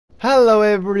Hello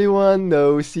everyone,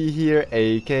 𝘰𝘰𝘱𝘬 here,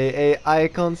 aka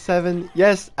Icon7.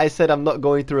 Yes, I said I'm not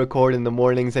going to record in the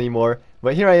mornings anymore,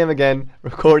 but here I am again,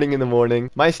 recording in the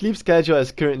morning. My sleep schedule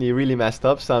is currently really messed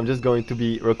up, so I'm just going to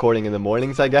be recording in the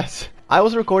mornings, I guess. I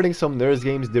was recording some Nurse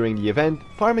games during the event,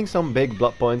 farming some big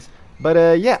blood points,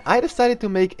 but yeah, I decided to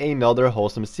make another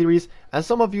Wholesome series, and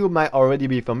some of you might already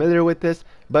be familiar with this,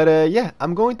 but yeah,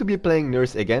 I'm going to be playing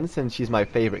Nurse again since she's my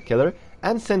favorite killer.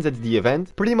 And since it's the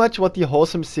event, pretty much what the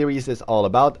Wholesome series is all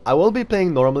about, I will be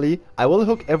playing normally, I will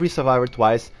hook every survivor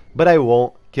twice, but I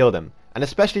won't kill them. And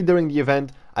especially during the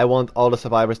event, I want all the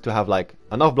survivors to have like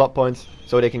enough blood points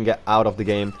so they can get out of the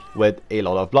game with a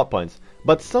lot of blood points.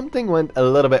 But something went a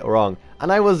little bit wrong,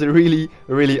 and I was really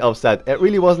upset. It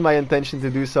really wasn't my intention to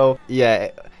do so.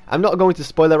 Yeah, I'm not going to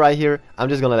spoil it right here, I'm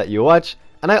just gonna let you watch.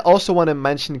 And I also want to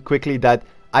mention quickly that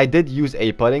I did use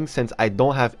a pudding since I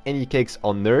don't have any cakes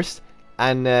on Nurse.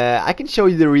 And I can show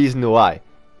you the reason why.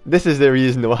 This is the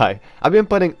reason why. I've been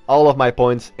putting all of my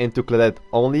points into Claudette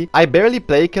only. I barely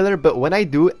play killer, but when I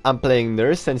do, I'm playing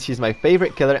Nurse since she's my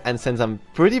favorite killer, and since I'm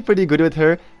pretty good with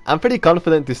her, I'm pretty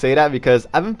confident to say that because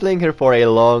I've been playing her for a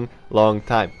long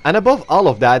time. And above all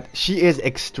of that, she is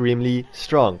extremely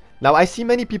strong. Now I see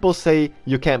many people say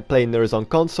you can't play Nurse on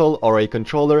console or a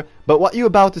controller, but what you're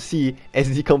about to see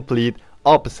is the complete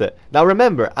opposite. Now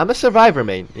remember, I'm a survivor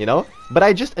main, you know, but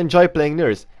I just enjoy playing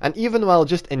Nurse, and even while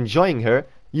just enjoying her,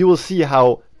 you will see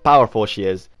how powerful she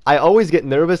is. I always get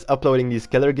nervous uploading these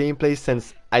killer gameplays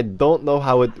since I don't know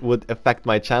how it would affect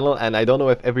my channel, and I don't know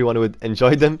if everyone would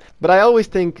enjoy them, but I always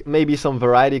think maybe some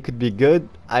variety could be good.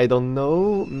 I don't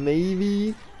know,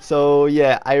 maybe. So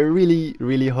yeah, I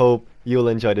really hope you'll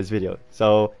enjoy this video.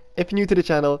 So if you're new to the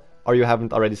channel or you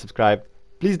haven't already subscribed,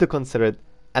 please do consider it,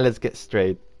 and let's get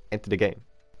straight into the game.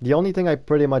 The only thing I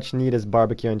pretty much need is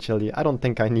barbecue and chili. I don't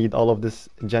think I need all of this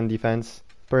gen defense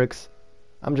perks.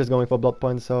 I'm just going for blood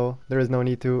points, so there is no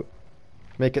need to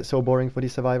make it so boring for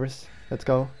these survivors. Let's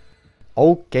go.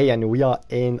 Okay, and we are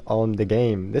in on the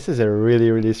game. This is a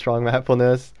really strong map for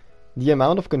this. The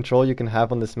amount of control you can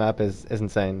have on this map is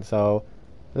insane. So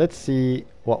let's see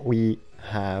what we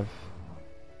have.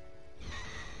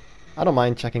 I don't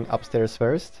mind checking upstairs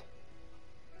first.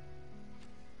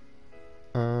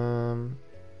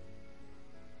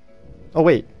 Oh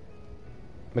wait,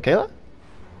 Michaela?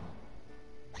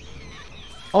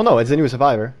 Oh no, it's a new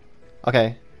survivor.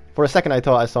 Okay, for a second I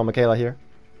thought I saw Michaela here.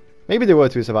 Maybe there were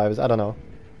two survivors, I don't know.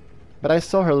 But I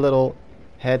saw her little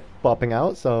head popping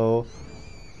out, so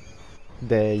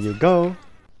there you go.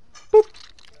 Boop.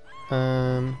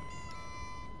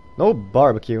 No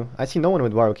barbecue. I see no one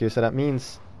with barbecue, so that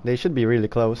means they should be really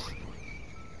close.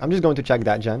 I'm just going to check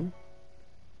that gen.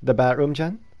 The bathroom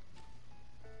gen?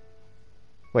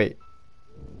 Wait.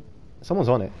 Someone's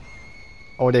on it.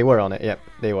 Oh, they were on it. Yep,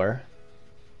 they were.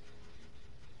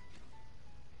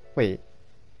 Wait.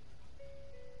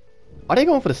 Are they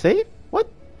going for the save? What?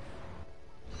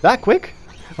 That quick?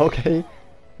 Okay.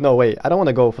 No, wait. I don't want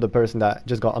to go for the person that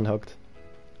just got unhooked.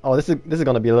 Oh, this is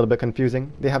gonna be a little bit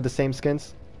confusing. They have the same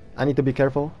skins. I need to be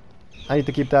careful. I need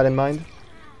to keep that in mind.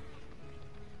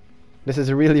 This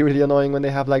is really annoying when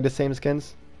they have like the same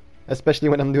skins. Especially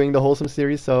when I'm doing the Wholesome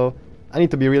series, so I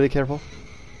need to be really careful.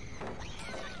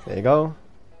 There you go.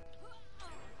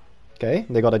 Okay,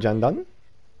 they got a gen done.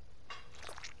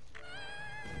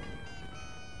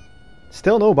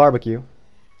 Still no barbecue.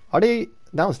 Are they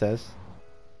downstairs?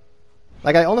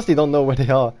 Like, I honestly don't know where they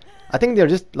are. I think they're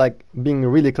just like being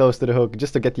really close to the hook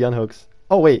just to get the unhooks.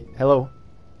 Oh wait, hello.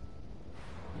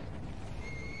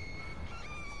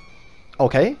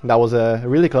 Okay, that was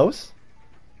really close.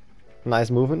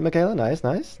 Nice movement, Michaela. Nice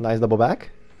double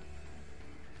back.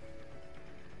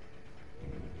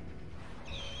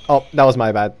 Oh, that was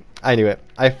my bad. I knew it.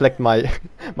 I flicked my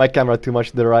my camera too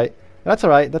much to the right. That's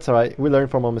alright. We learn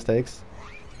from our mistakes.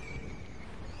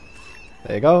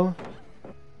 There you go.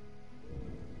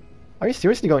 Are you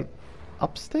seriously going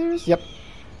upstairs? Yep.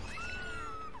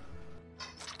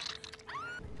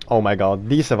 Oh my god,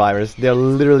 these survivors, they're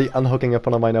literally unhooking in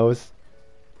front of my nose.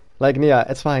 Like, Nia,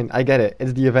 it's fine, I get it,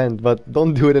 it's the event, but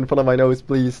don't do it in front of my nose,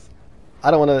 please. I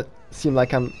don't want to seem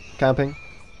like I'm camping.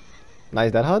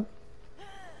 Nice dead HUD.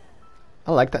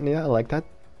 I like that, Nia, I like that.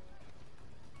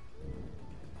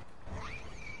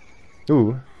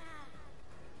 Ooh.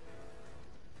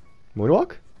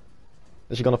 Moonwalk?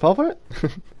 Is she gonna fall for it?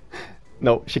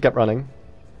 No, she kept running.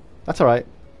 That's alright.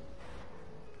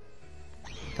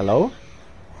 Hello?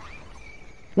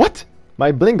 What?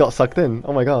 My bling got sucked in,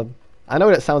 oh my god. I know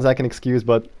that sounds like an excuse,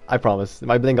 but I promise,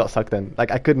 my blink got sucked in.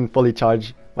 Like, I couldn't fully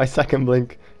charge my second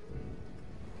blink.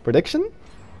 Prediction?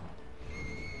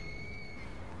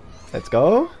 Let's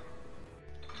go.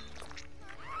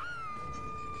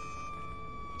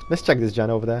 Let's check this gen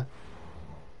over there.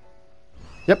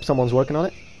 Yep, someone's working on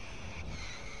it.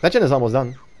 That gen is almost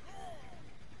done.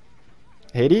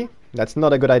 𝘰𝘰𝘪? That's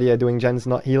not a good idea, doing gens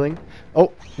not healing.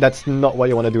 Oh, that's not what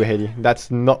you want to do, 𝘰𝘰𝘪. That's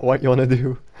not what you want to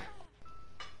do.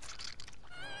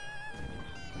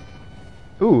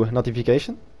 Ooh,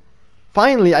 notification.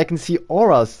 Finally, I can see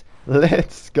auras.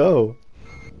 Let's go.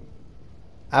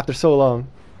 After so long.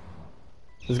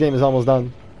 This game is almost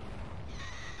done.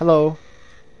 Hello.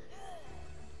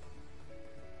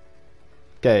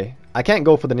 Okay, I can't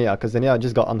go for the 𝘰𝘯 because the 𝘰𝘯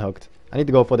just got unhooked. I need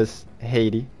to go for this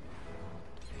𝘰𝘰𝘪.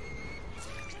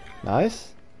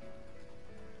 Nice.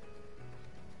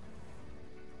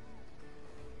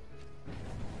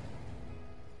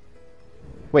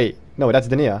 Wait, no, that's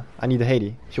the 𝘰𝘯. I need the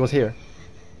𝘰𝘰𝘪. She was here.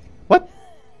 What?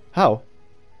 How?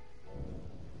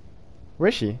 Where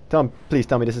is she? Please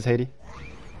tell me this is 𝘰𝘰𝘪.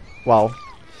 Wow.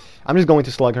 I'm just going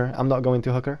to slug her. I'm not going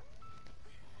to hook her.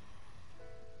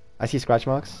 I see scratch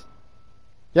marks.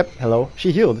 Yep, hello.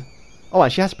 She healed. Oh,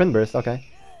 and she has sprint burst. Okay.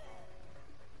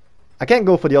 I can't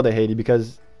go for the other 𝘰𝘰𝘪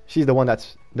because she's the one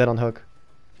that's dead on hook.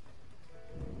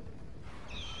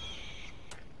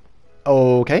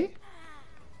 Okay.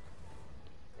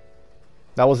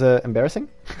 That was embarrassing.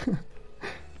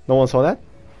 No one saw that.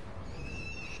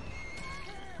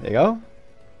 There you go.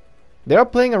 They are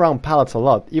playing around pallets a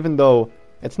lot, even though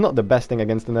it's not the best thing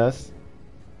against the nurse.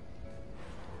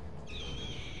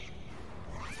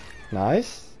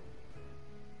 Nice.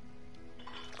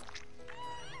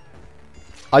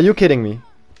 Are you kidding me?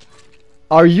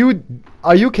 Are you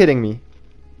kidding me?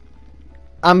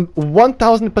 I'm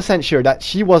 1000% sure that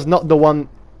she was not the one.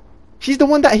 She's the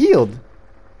one that healed.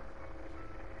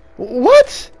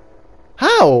 What?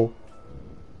 How?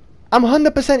 I'm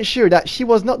 100% sure that she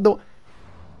was not the.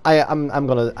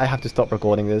 I have to stop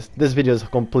recording this. This video is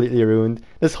completely ruined.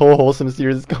 This whole Wholesome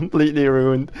series is completely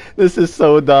ruined. This is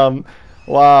so dumb.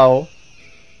 Wow.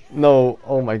 No.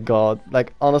 Oh my god.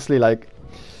 Like honestly, like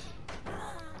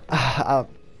I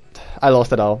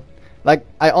lost it all. Like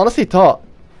I honestly thought,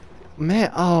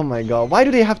 man. Oh my god. Why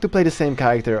do they have to play the same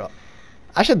character?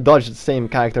 I should dodge the same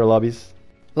character lobbies.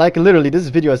 Like literally, this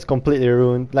video is completely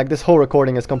ruined. Like this whole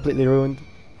recording is completely ruined,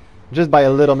 just by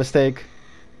a little mistake.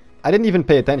 I didn't even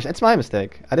pay attention. It's my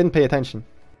mistake. I didn't pay attention.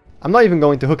 I'm not even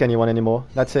going to hook anyone anymore.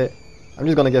 That's it. I'm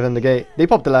just gonna give him the gate. They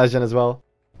popped the last gen as well.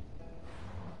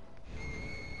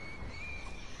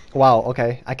 Wow,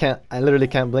 okay. I literally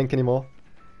can't blink anymore.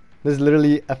 This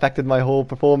literally affected my whole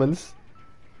performance.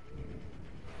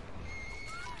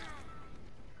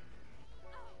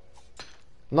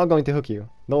 I'm not going to hook you.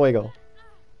 No way go.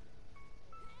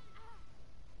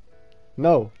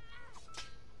 No.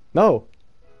 No.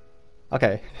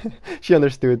 Okay. She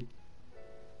understood.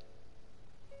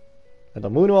 And the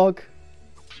moonwalk.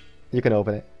 You can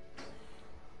open it.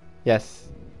 Yes.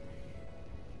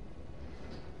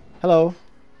 Hello.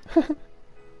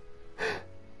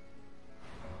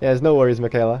 Yes, no worries,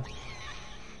 Michaela.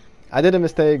 I did a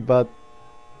mistake, but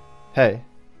hey.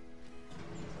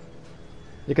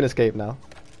 You can escape now.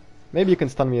 Maybe you can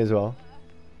stun me as well.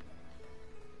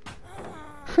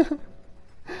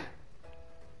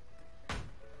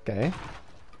 Okay.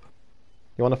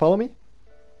 You wanna follow me?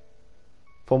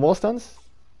 For more stuns?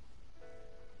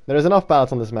 There's enough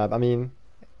pallets on this map. I mean,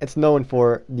 it's known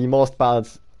for the most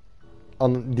pallets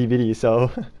on DVD,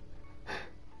 so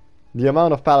the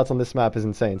amount of pallets on this map is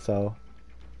insane, so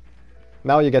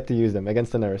now you get to use them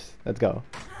against the nurse. Let's go.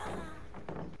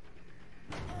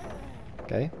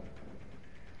 Okay.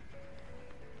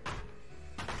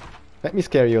 Let me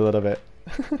scare you a little bit.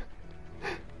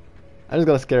 I'm just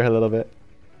gonna scare her a little bit.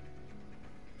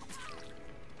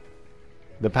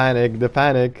 The panic, the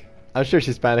panic. I'm sure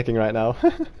she's panicking right now.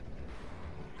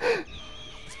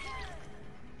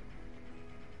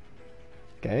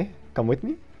 Okay, come with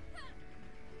me.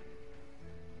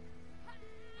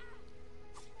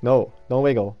 No, don't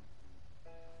wiggle.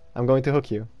 I'm going to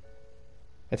hook you.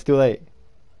 It's too late.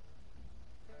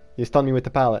 You stunned me with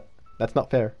the pallet. That's not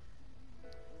fair.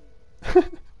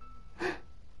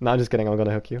 No, I'm just kidding. I'm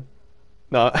gonna hook you.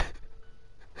 No,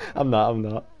 I'm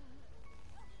not.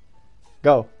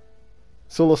 Go.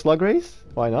 Solo slug race?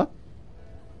 Why not?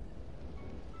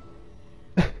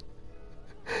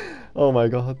 Oh my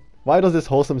god. Why does this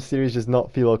Wholesome series just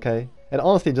not feel okay? It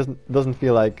honestly just doesn't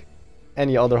feel like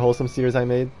any other Wholesome series I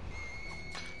made.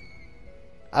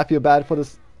 I feel bad for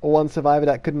this one survivor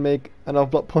that couldn't make enough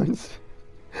blood points.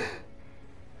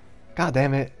 God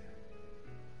damn it.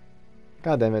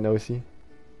 God damn it, 𝘰𝘰𝘪.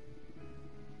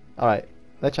 Alright,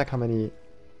 let's check how many.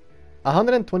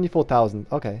 124,000,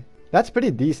 okay. That's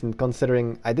pretty decent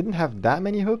considering I didn't have that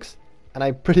many hooks and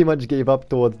I pretty much gave up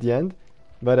towards the end.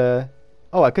 But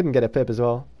Oh, I couldn't get a pip as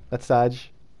well. That's sad.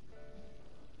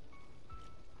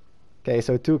 Okay,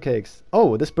 so 2 cakes.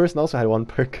 Oh, this person also had 1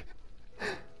 perk.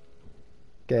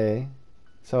 Okay.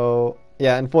 So,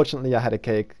 yeah, unfortunately I had a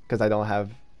cake because I don't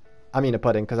have... I mean a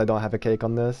pudding because I don't have a cake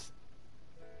on this.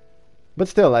 But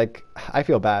still, like, I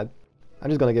feel bad. I'm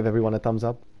just gonna give everyone a thumbs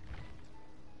up.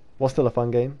 Was still a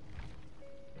fun game.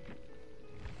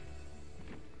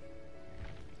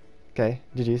 Okay,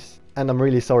 GG's. And I'm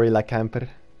really sorry, La Camper.